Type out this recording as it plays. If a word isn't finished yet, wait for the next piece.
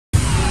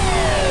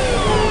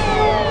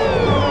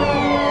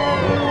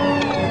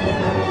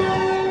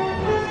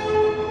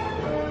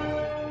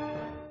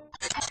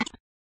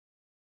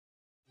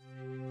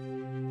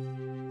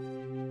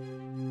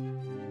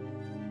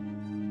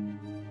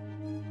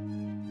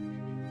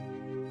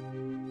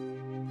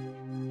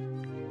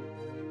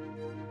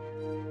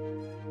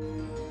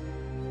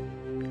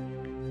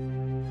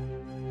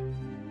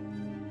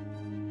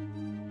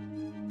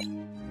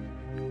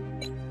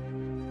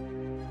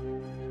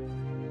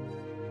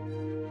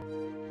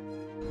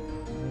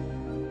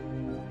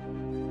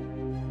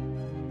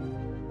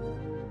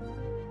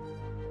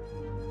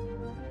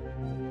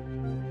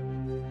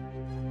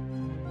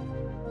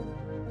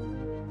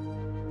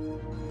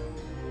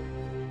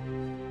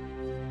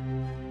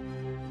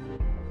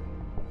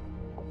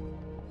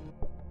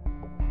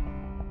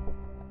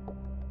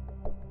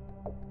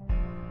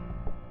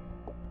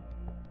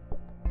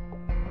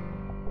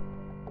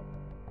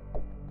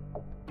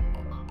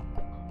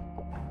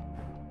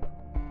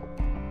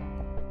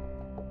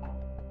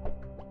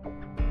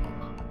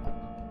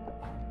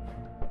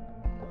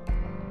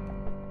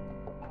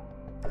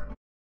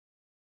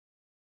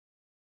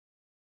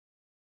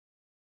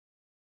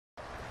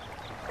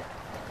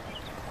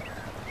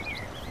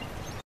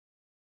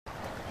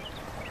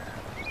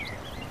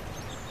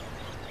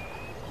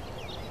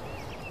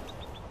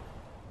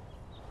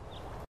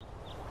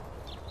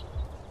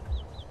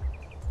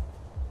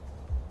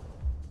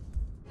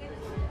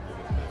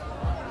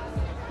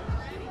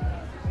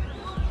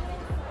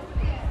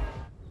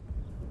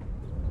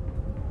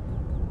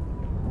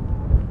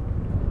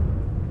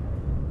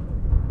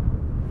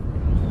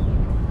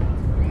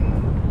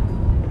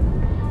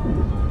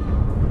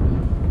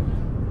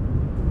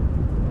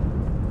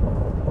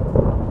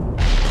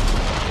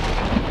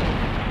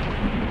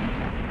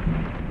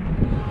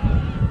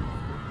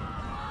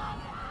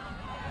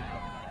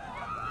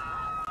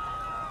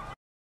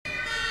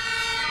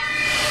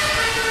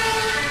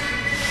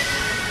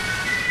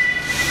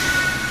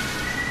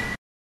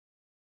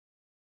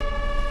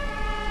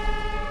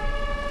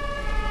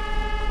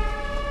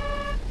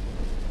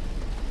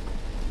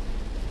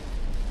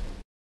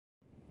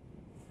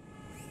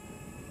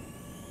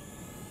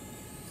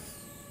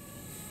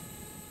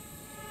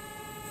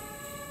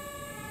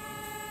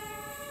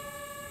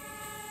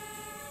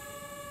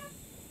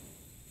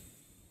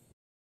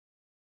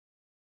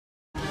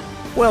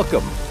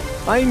Welcome.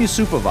 I am your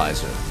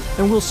supervisor,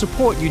 and will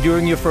support you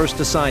during your first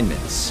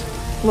assignments.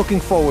 Looking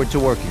forward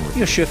to working with you.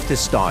 Your shift has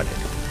started.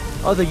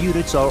 Other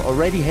units are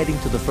already heading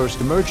to the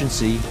first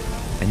emergency,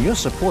 and your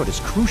support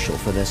is crucial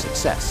for their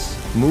success.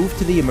 Move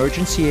to the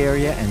emergency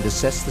area and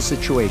assess the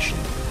situation.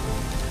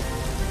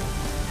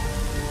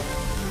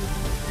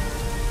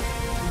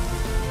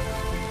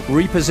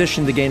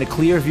 Reposition to gain a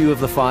clear view of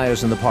the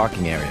fires in the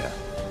parking area.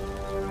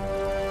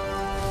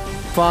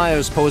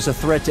 Fires pose a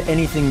threat to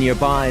anything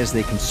nearby as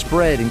they can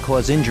spread and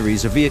cause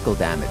injuries or vehicle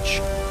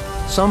damage.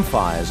 Some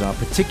fires are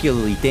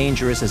particularly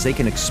dangerous as they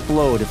can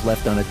explode if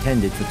left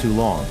unattended for too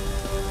long.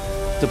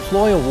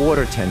 Deploy a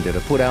water tender to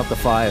put out the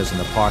fires in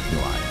the parking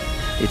lot.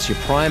 It's your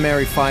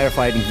primary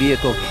firefighting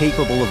vehicle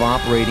capable of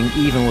operating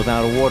even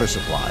without a water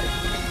supply.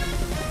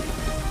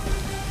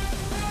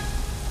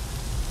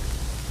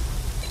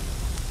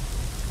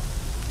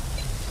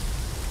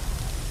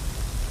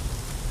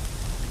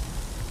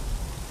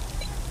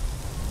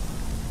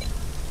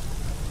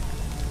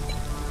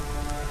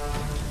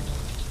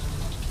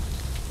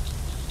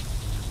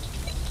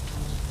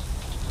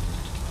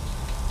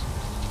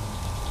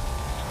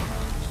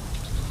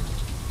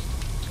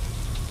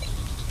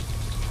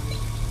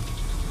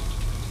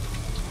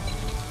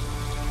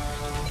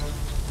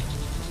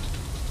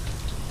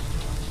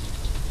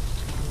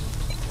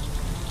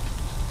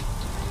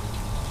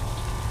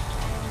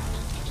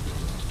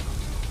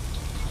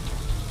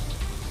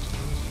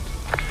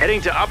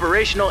 Heading to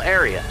operational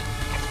area.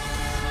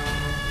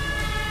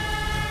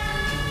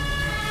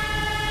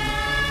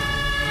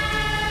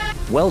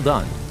 Well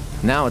done.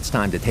 Now it's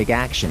time to take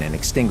action and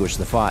extinguish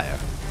the fire.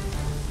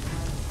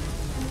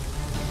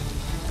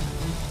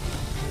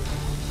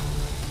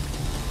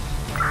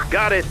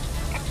 Got it.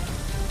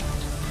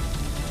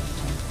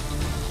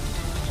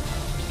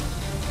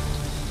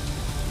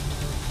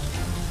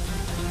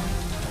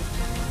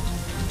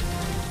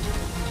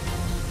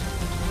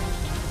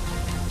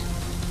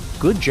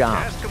 Good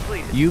job. Task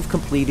completed. You've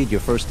completed your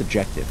first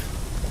objective.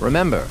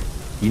 Remember,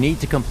 you need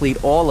to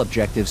complete all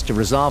objectives to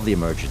resolve the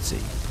emergency.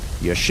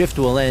 Your shift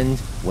will end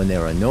when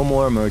there are no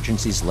more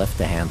emergencies left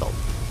to handle.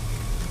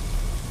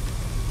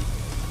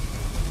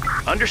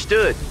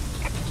 Understood.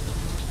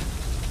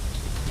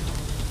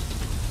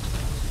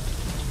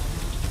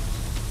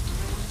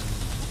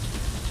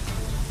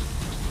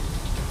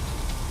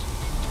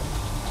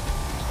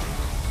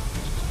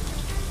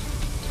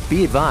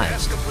 Be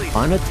advised, Task complete.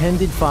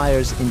 unattended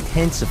fires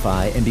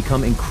intensify and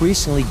become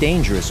increasingly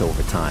dangerous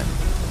over time.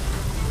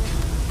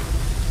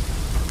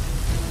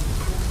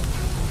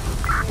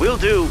 Will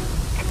do.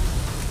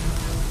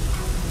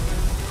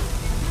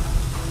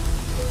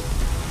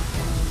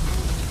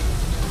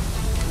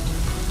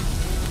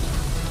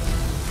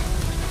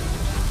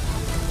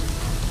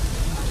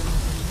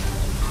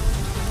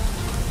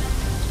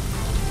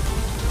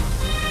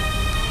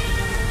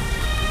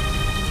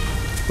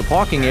 The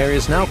parking area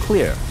is now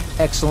clear.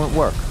 Excellent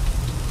work.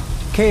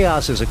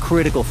 Chaos is a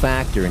critical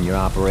factor in your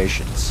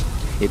operations.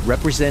 It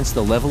represents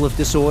the level of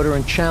disorder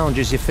and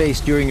challenges you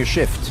face during your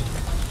shift.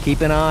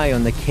 Keep an eye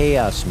on the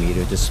chaos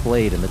meter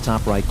displayed in the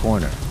top right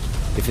corner.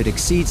 If it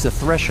exceeds the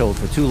threshold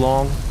for too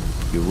long,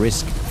 you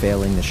risk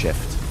failing the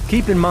shift.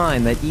 Keep in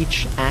mind that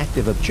each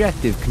active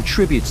objective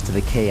contributes to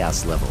the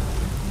chaos level.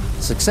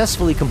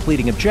 Successfully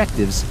completing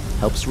objectives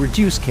helps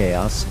reduce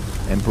chaos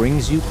and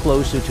brings you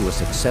closer to a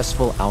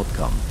successful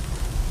outcome.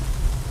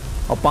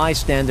 A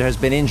bystander has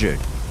been injured.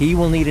 He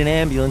will need an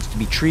ambulance to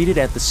be treated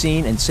at the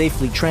scene and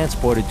safely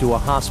transported to a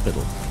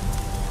hospital.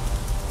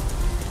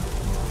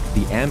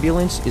 The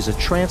ambulance is a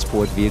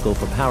transport vehicle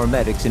for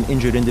paramedics and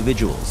injured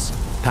individuals.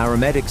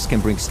 Paramedics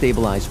can bring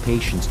stabilized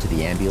patients to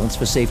the ambulance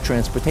for safe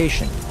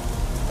transportation.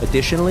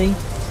 Additionally,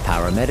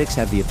 paramedics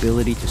have the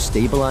ability to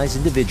stabilize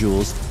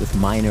individuals with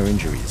minor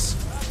injuries.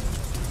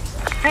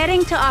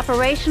 Heading to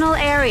operational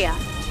area.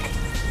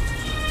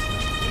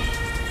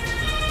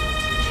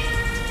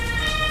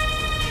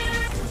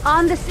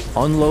 On the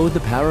Unload the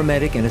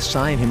paramedic and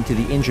assign him to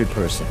the injured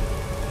person.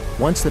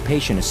 Once the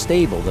patient is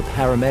stable, the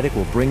paramedic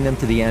will bring them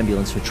to the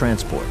ambulance for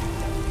transport.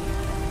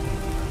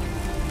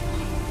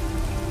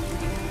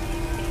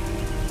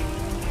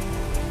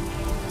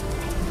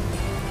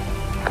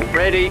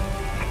 Ready.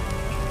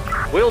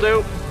 Will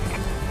do.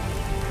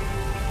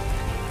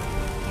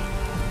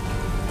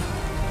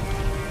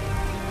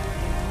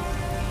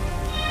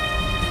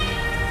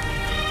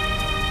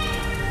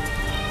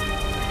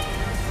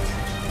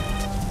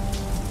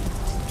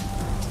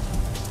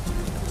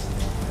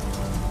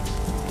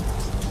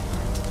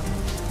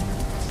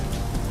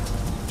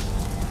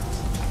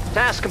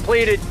 Task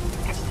completed.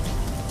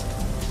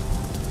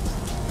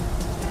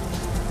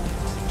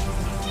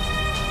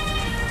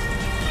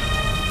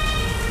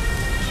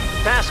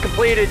 Task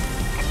completed.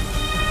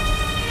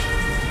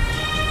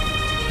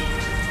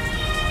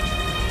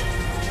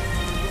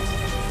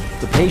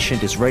 The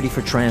patient is ready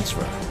for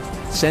transfer.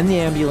 Send the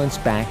ambulance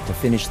back to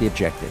finish the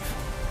objective.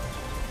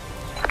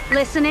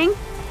 listening.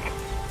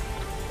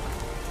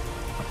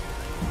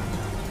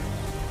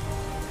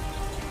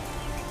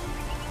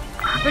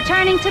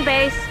 Returning to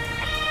base.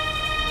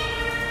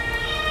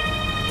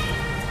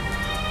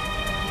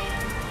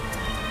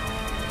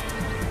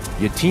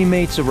 Your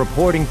teammates are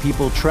reporting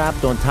people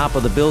trapped on top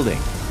of the building.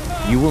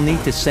 You will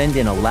need to send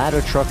in a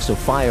ladder truck so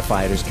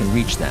firefighters can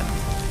reach them.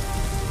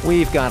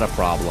 We've got a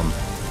problem.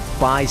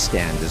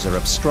 Bystanders are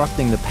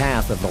obstructing the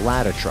path of the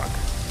ladder truck.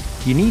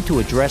 You need to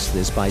address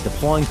this by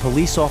deploying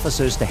police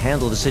officers to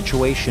handle the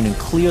situation and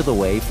clear the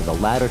way for the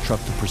ladder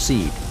truck to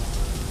proceed.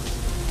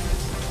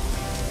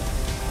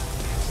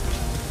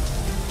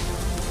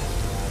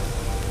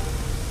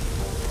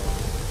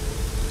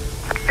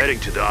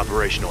 Heading to the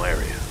operational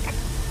area.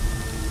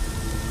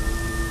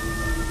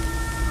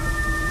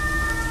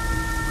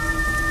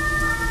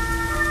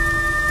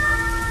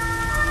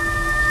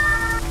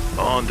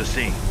 On the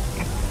scene.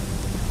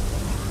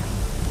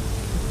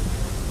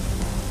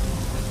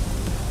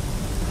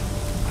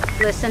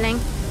 Listening.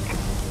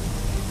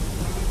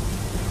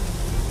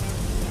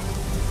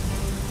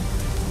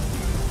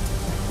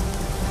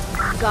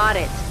 Got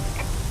it.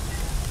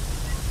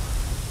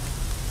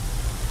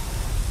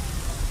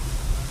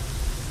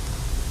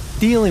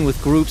 Dealing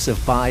with groups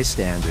of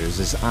bystanders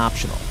is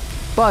optional,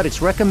 but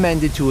it's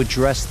recommended to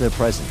address their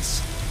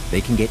presence.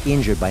 They can get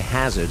injured by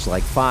hazards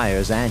like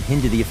fires and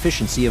hinder the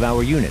efficiency of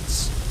our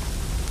units.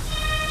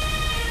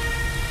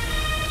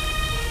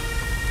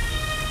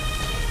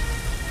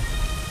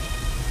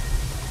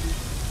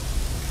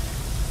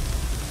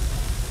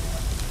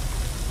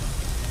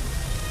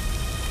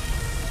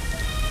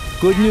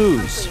 Good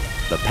news!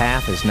 The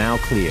path is now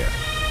clear.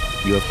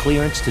 You have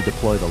clearance to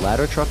deploy the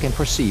ladder truck and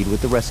proceed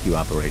with the rescue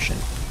operation.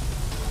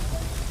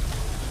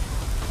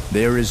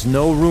 There is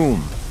no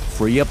room.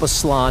 Free up a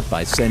slot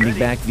by sending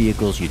back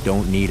vehicles you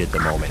don't need at the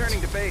moment.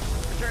 Returning to base.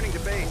 Returning to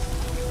base.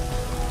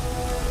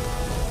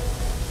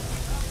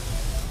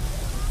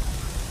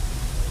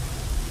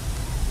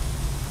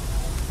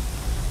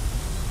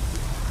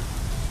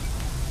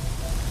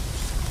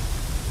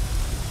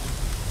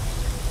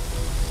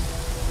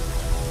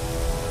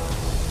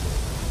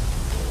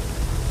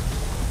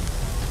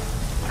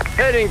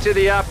 Heading to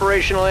the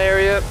operational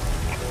area.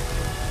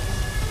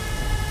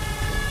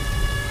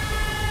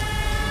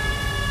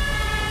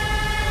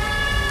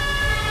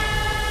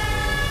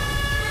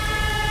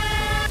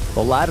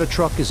 The ladder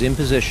truck is in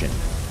position.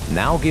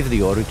 Now give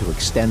the order to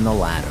extend the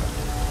ladder.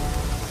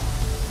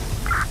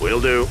 Will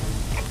do.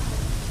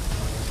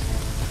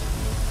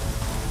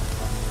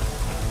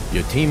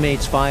 Your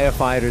teammates'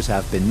 firefighters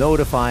have been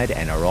notified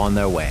and are on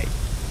their way.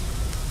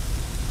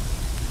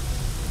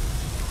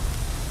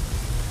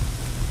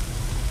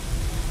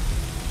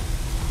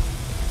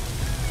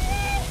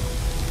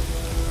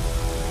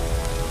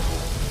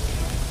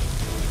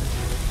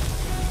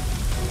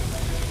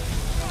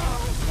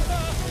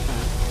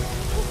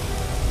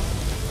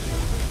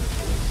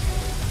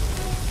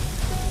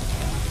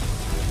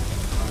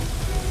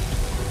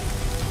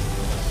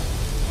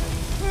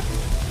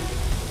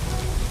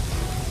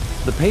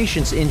 The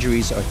patient's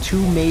injuries are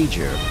too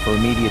major for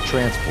immediate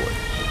transport.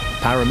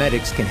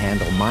 Paramedics can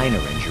handle minor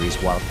injuries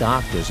while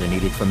doctors are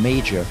needed for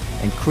major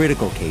and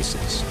critical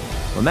cases.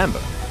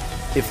 Remember,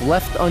 if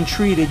left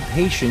untreated,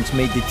 patients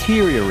may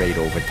deteriorate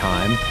over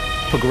time,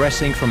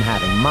 progressing from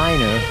having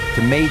minor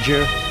to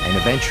major and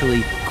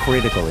eventually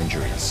critical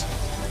injuries.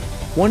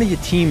 One of your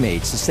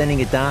teammates is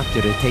sending a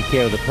doctor to take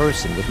care of the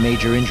person with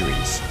major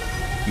injuries.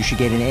 You should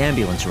get an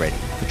ambulance ready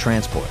for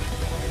transport.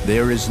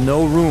 There is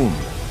no room.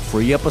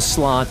 Free up a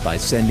slot by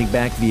sending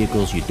back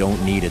vehicles you don't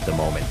need at the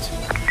moment.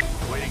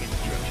 Waiting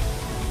instruction.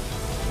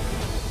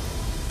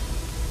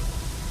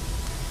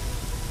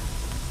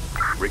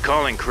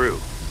 Recalling crew.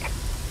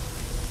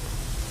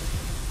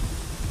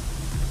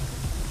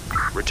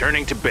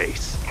 Returning to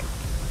base.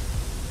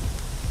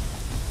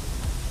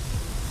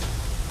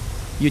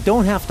 You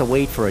don't have to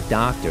wait for a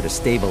doctor to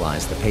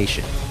stabilize the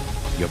patient.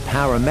 Your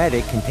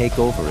paramedic can take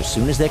over as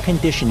soon as their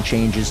condition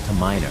changes to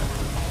minor.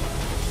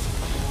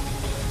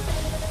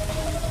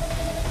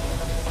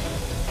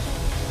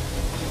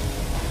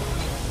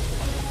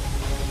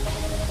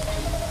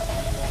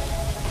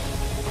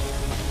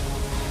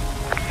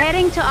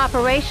 Heading to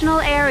operational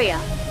area.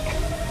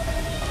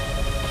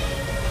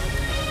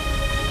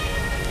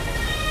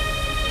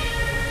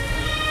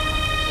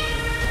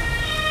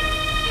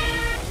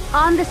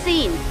 On the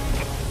scene.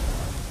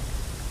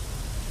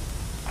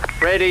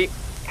 Ready.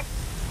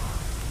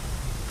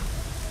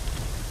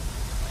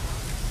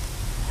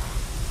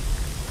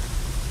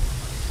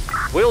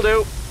 Will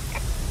do.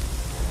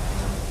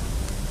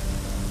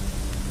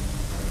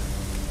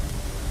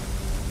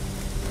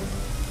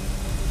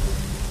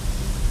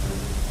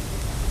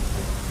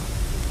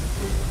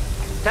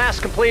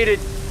 Task completed.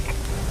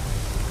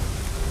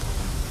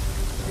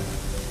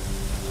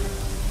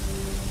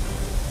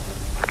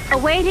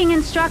 Awaiting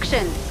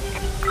instructions.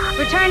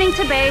 Returning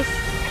to base.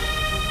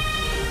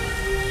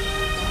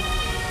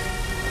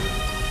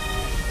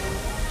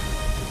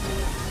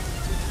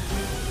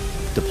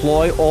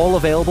 Deploy all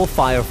available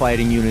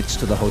firefighting units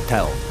to the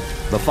hotel.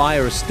 The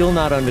fire is still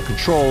not under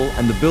control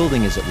and the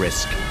building is at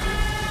risk.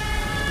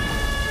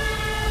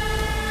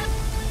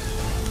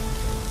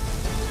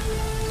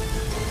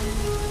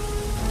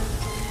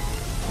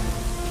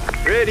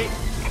 Ready.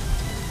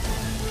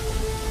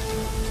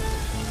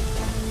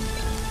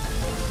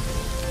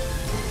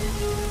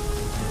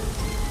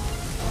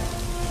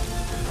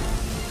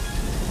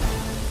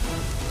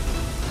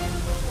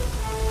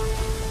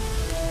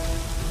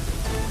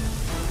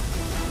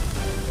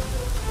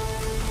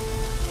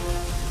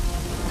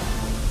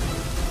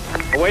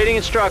 Awaiting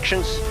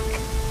instructions.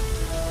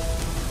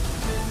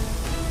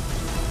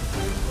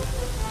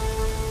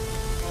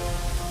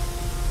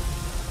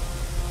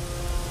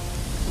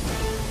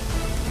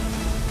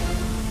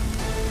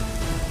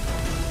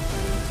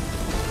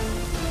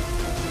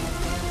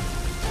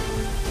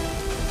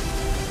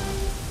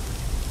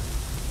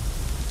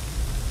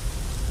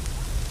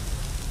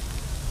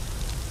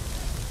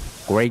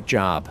 Great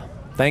job.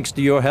 Thanks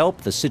to your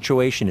help, the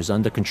situation is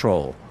under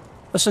control.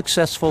 A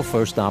successful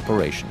first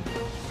operation.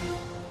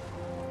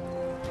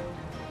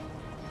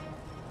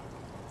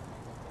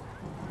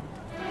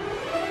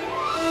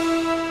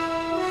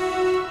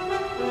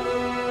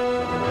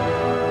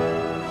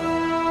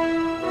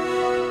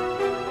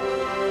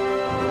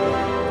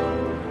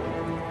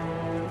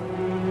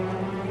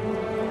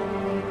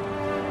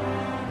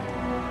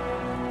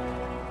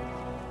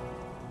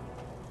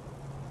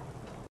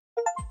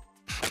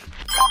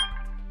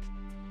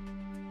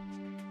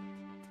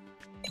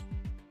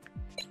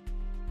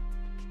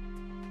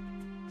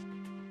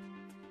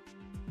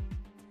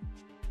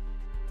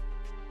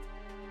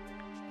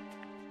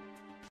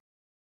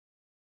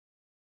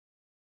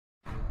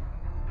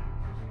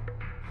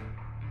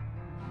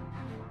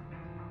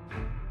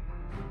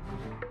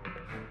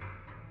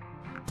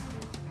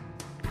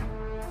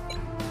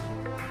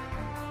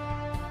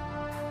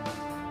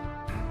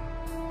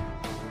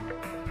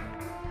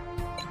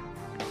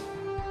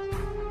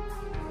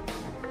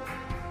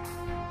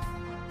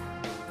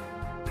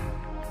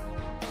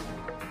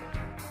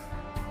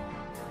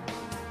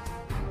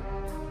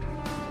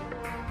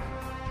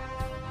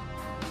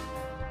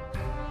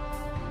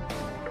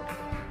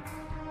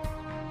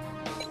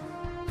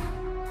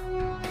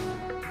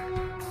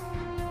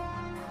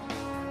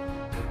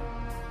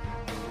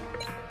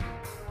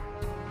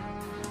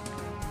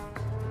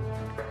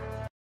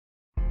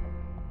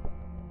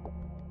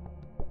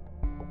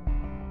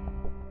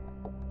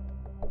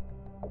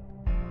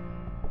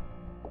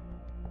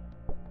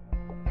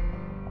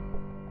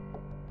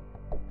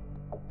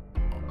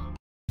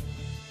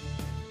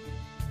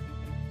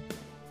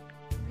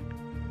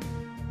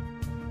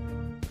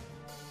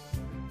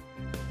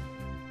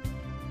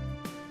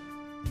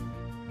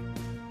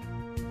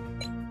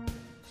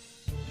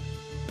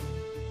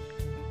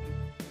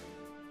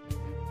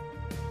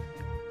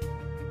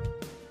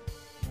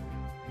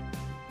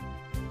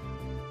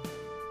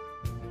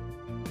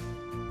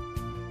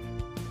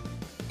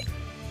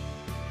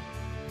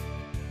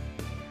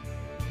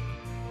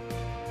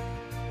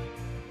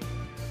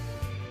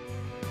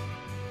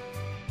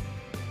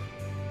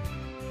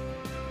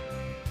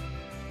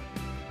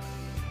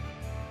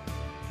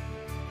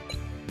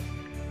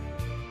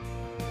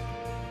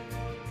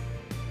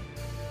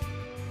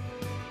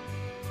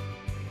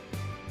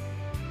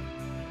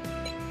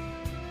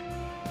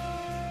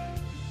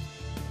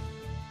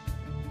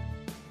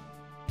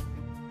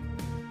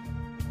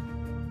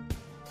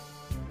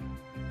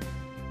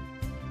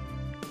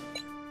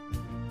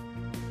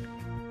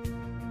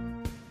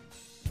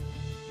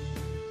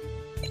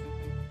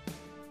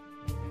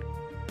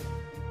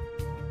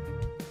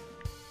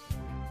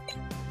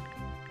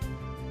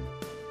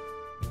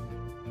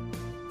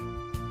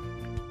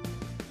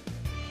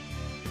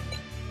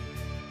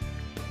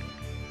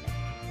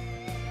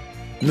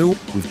 Nu,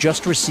 we've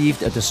just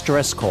received a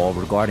distress call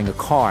regarding a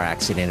car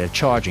accident at a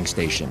charging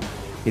station.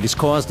 It has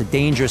caused a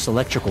dangerous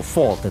electrical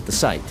fault at the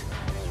site.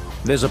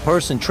 There's a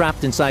person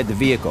trapped inside the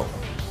vehicle.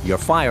 Your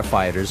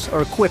firefighters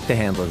are equipped to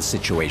handle the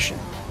situation.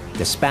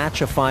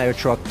 Dispatch a fire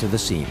truck to the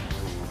scene.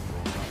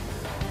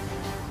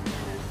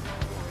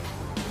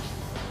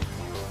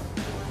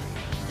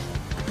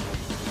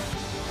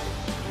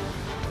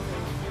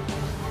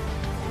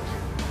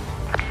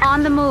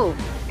 On the move.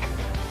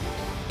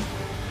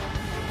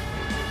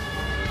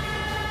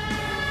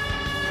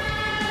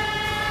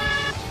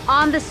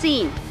 On the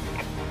scene.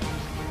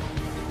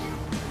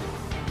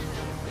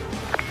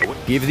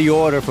 Give the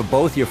order for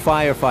both your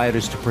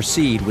firefighters to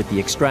proceed with the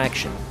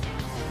extraction.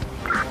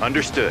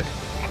 Understood.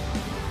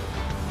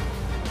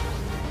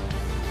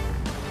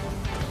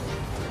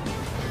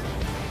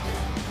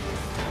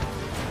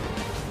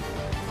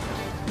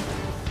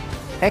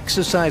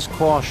 Exercise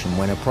caution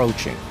when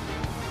approaching.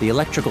 The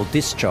electrical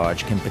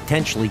discharge can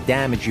potentially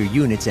damage your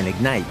units and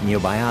ignite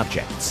nearby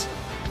objects.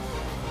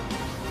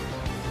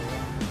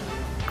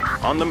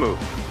 On the move.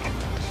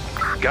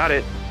 Got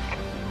it.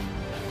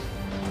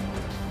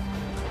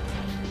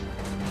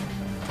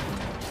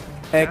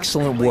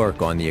 Excellent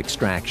work on the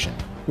extraction.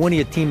 One of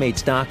your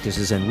teammates' doctors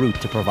is en route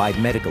to provide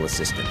medical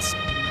assistance.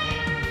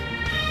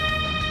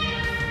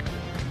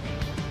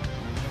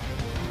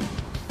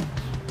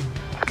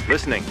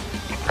 Listening.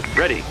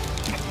 Ready.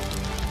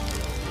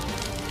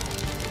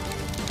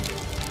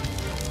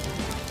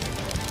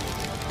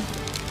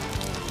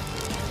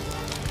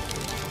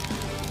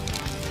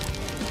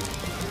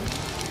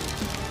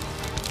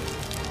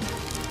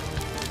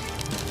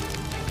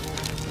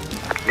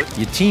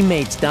 Your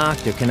teammate's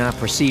doctor cannot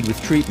proceed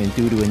with treatment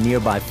due to a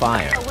nearby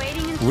fire.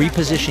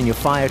 Reposition your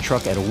fire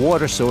truck at a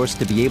water source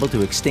to be able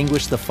to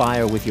extinguish the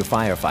fire with your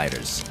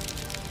firefighters.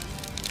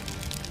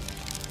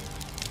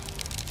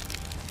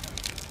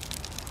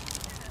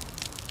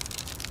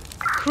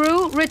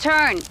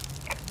 return.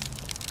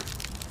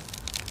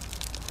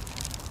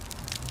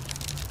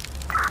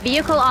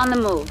 Vehicle on the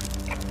move.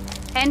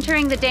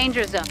 Entering the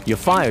danger zone. Your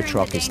fire Entering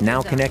truck the is danger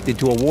now zone. connected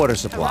to a water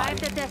supply.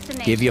 Arrived at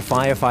destination. Give your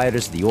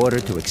firefighters the order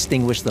to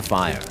extinguish the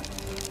fire.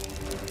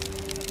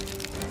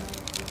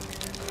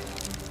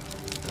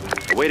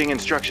 Awaiting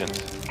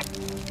instructions.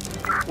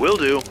 Will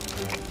do.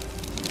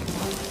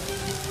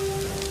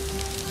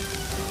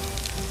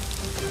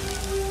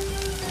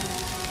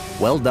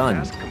 Well done.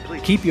 Task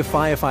complete. Keep your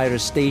firefighters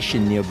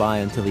stationed nearby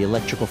until the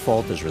electrical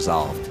fault is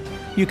resolved.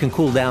 You can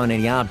cool down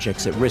any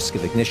objects at risk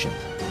of ignition.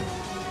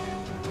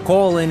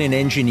 Call in an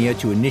engineer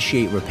to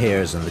initiate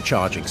repairs on the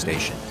charging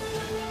station.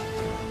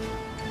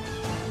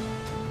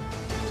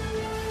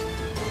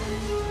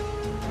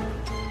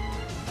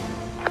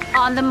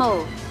 On the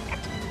move.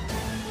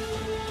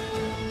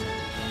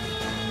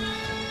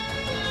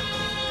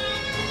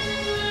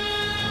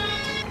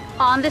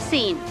 On the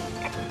scene.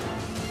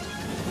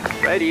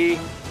 Ready.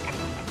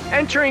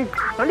 Entering.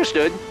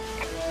 Understood.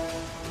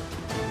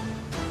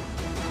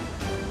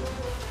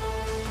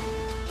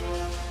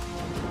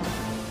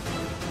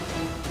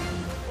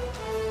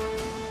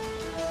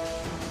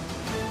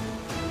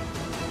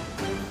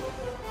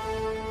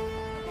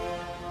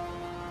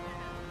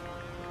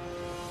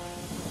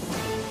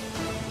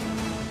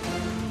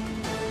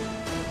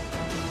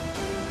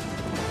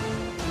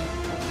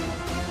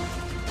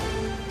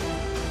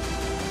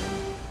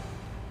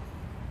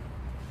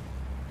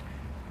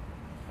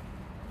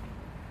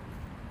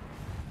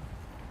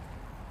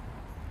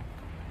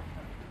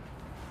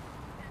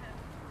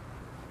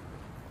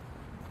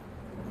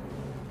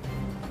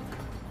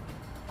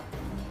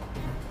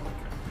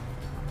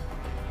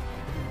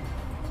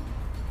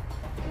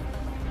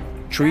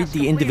 Treat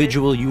the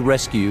individual you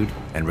rescued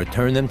and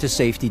return them to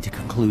safety to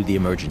conclude the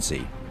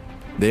emergency.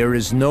 There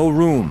is no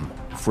room.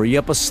 Free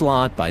up a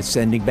slot by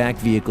sending back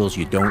vehicles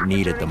you don't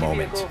need at the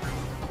moment.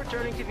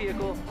 Returning to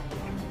vehicle.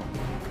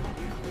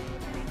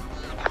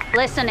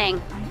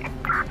 Listening.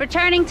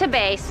 Returning to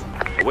base.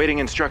 Awaiting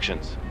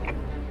instructions.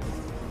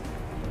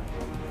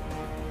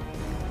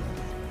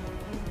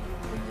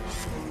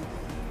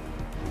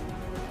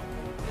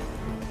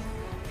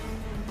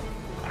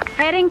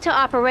 Heading to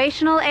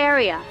operational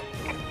area.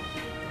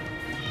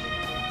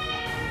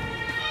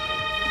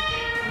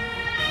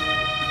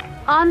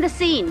 On the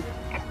scene.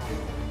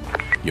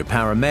 Your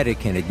paramedic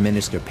can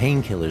administer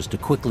painkillers to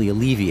quickly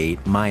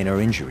alleviate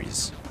minor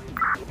injuries.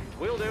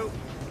 Will do.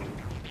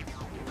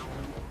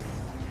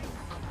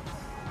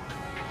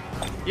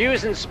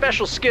 Using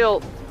special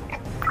skill.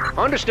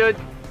 Understood.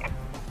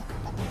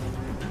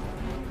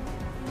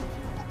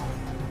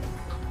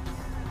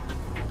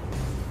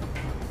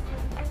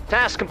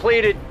 Task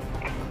completed.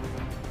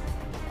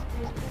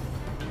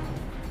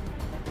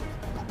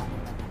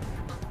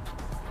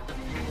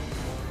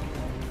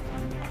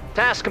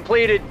 Task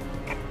completed.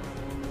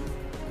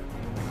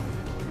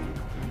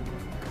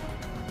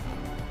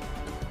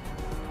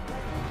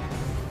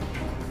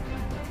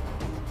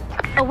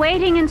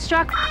 Awaiting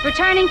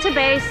returning to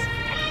base.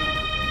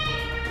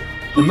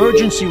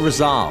 Emergency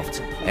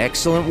resolved.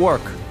 Excellent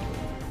work.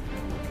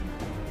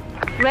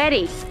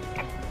 Ready.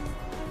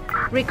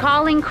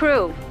 Recalling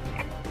crew.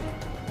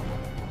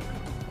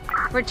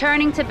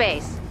 Returning to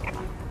base.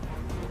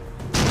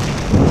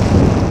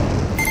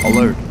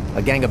 Alert.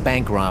 A gang of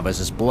bank robbers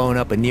has blown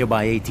up a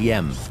nearby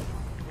ATM.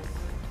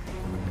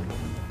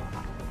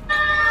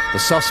 The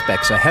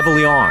suspects are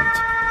heavily armed.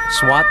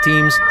 SWAT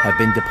teams have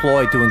been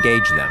deployed to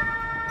engage them.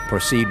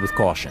 Proceed with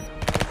caution.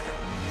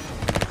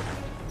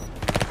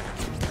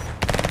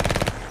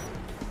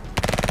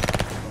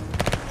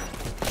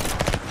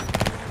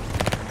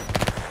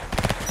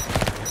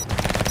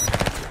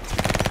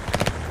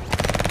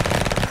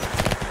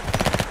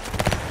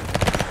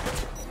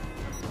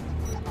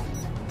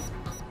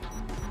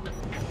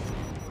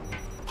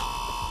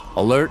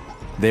 Alert.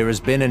 There has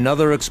been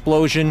another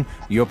explosion.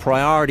 Your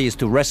priority is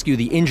to rescue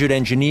the injured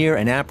engineer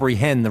and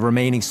apprehend the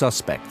remaining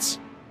suspects.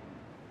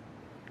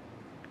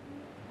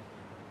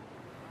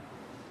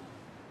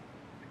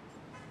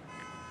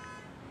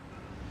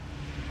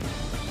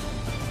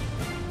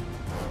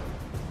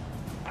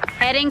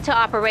 Heading to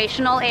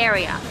operational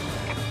area.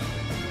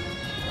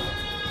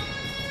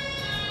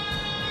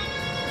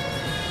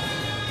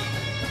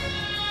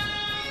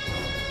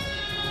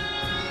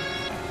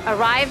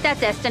 Arrived at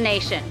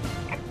destination.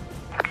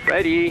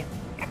 Ready.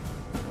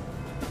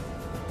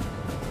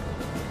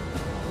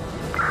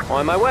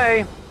 On my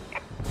way.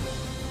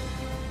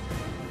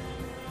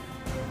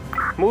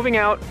 Moving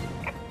out.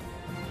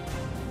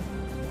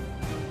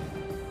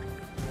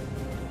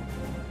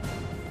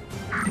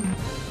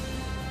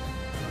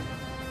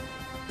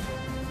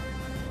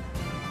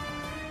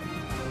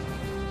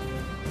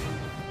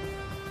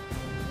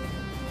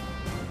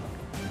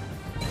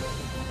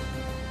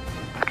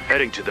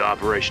 Heading to the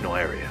operational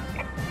area.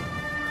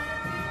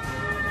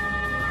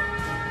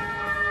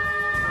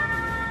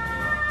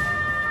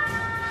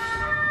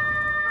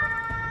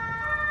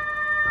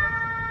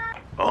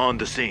 On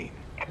the scene.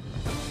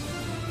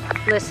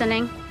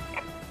 Listening.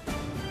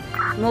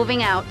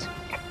 Moving out.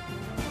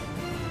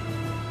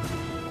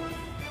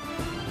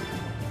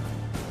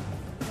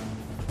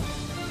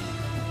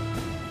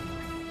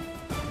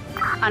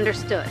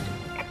 Understood.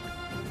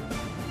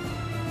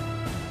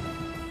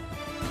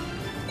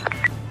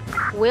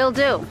 Will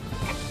do.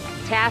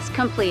 Task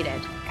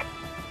completed.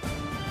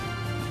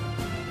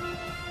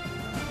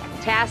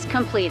 Task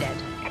completed.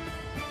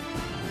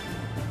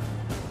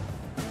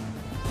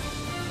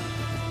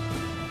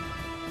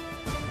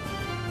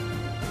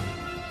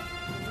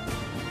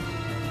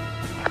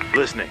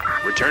 Listening.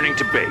 Returning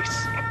to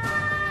base.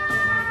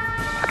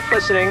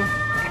 Listening.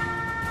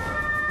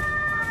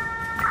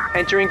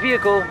 Entering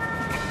vehicle.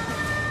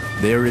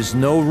 There is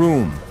no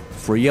room.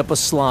 Free up a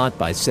slot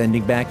by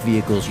sending back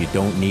vehicles you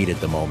don't need at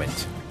the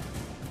moment.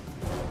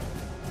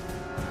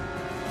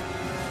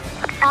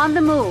 On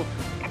the move.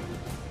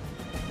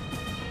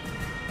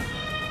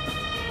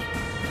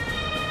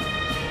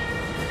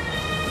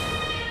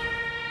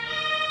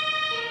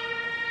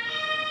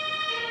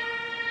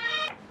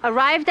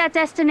 Arrived at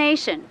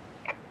destination.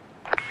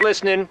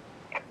 Listening.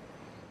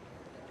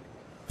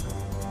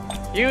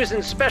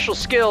 Using special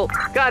skill.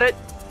 Got it.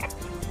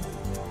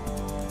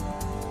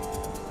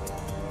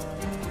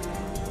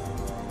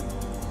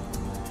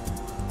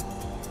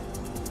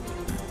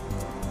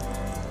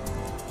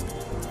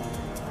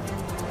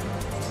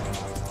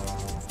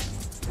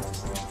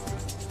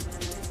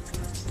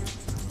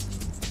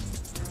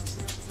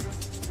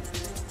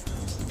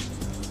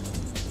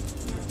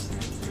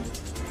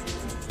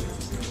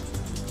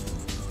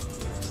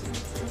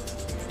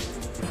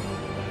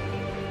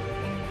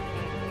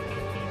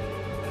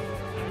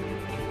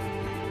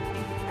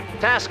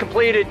 Task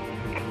completed.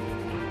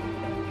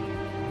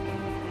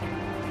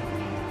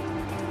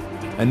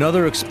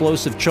 Another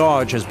explosive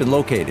charge has been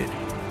located.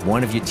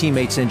 One of your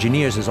teammates'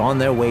 engineers is on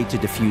their way to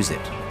defuse it.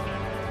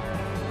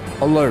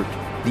 Alert!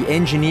 The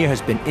engineer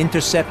has been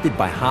intercepted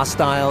by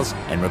hostiles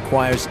and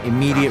requires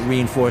immediate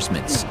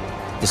reinforcements.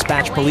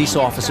 Dispatch police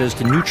officers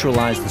to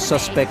neutralize the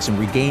suspects and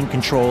regain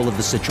control of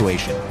the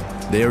situation.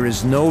 There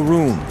is no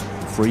room.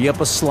 Free up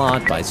a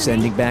slot by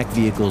sending back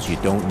vehicles you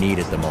don't need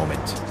at the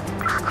moment.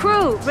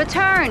 Crew,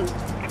 return!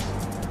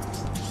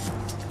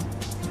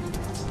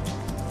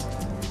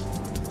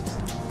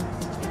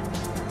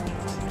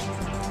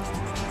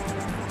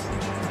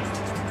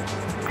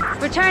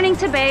 Returning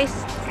to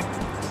base.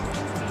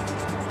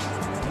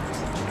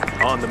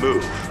 On the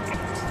move.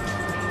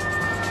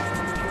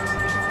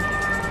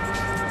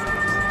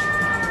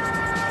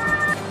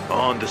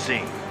 On the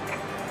scene.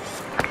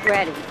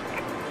 Ready.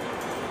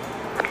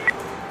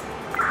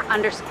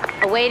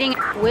 Awaiting.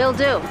 Will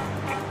do.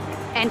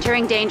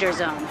 Entering danger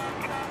zone.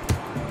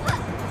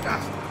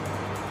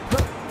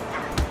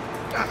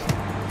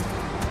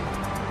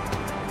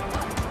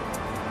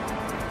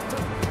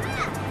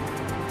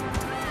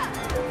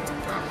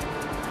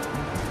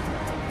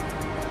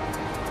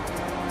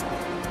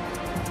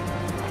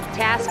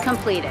 Task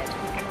completed.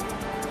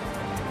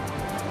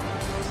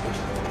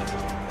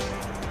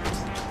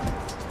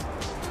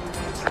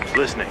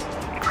 Listening.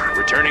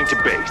 Returning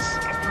to base.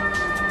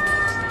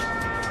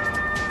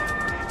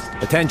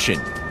 Attention.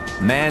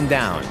 Man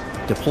down.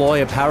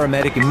 Deploy a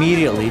paramedic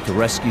immediately to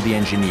rescue the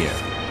engineer.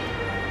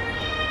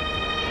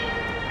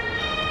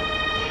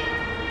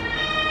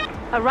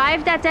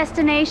 Arrived at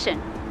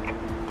destination.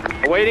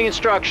 Awaiting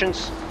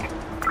instructions.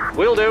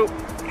 Will do.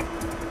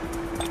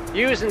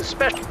 Using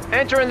special.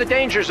 Entering the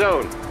danger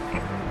zone.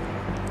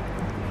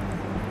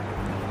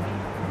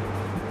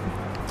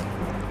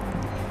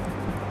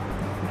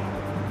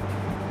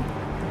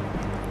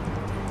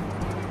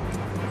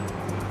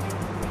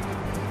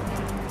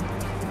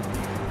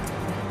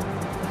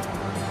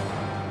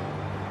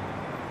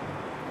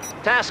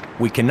 Task.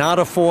 We cannot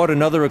afford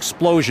another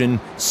explosion.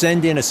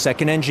 Send in a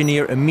second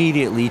engineer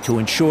immediately to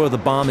ensure the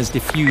bomb is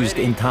defused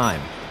in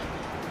time.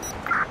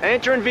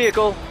 Entering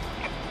vehicle.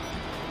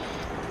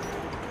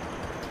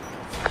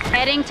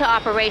 Heading to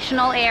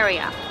operational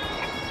area.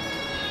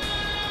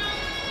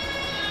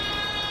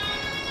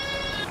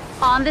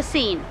 On the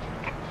scene.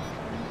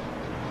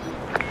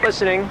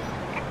 Listening.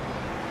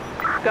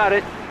 Got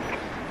it.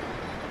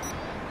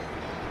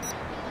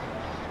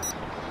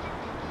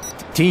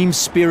 Team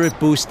Spirit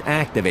Boost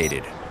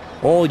activated.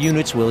 All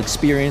units will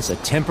experience a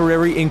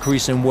temporary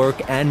increase in work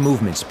and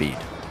movement speed.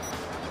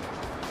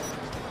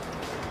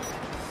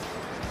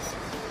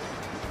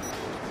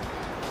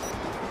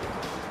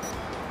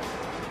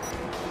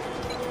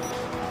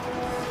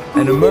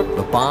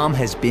 The bomb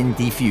has been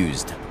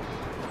defused.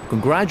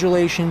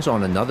 Congratulations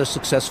on another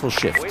successful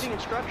shift.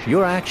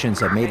 Your actions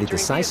have made a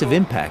decisive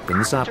impact in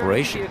this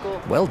operation.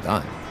 Well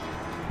done.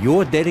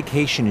 Your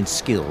dedication and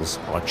skills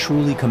are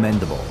truly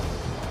commendable.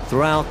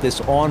 Throughout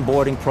this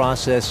onboarding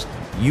process,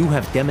 you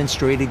have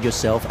demonstrated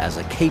yourself as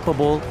a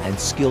capable and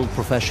skilled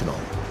professional.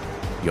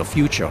 Your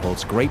future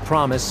holds great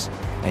promise,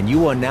 and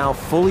you are now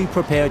fully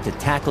prepared to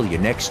tackle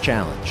your next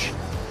challenge.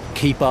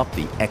 Keep up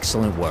the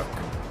excellent work.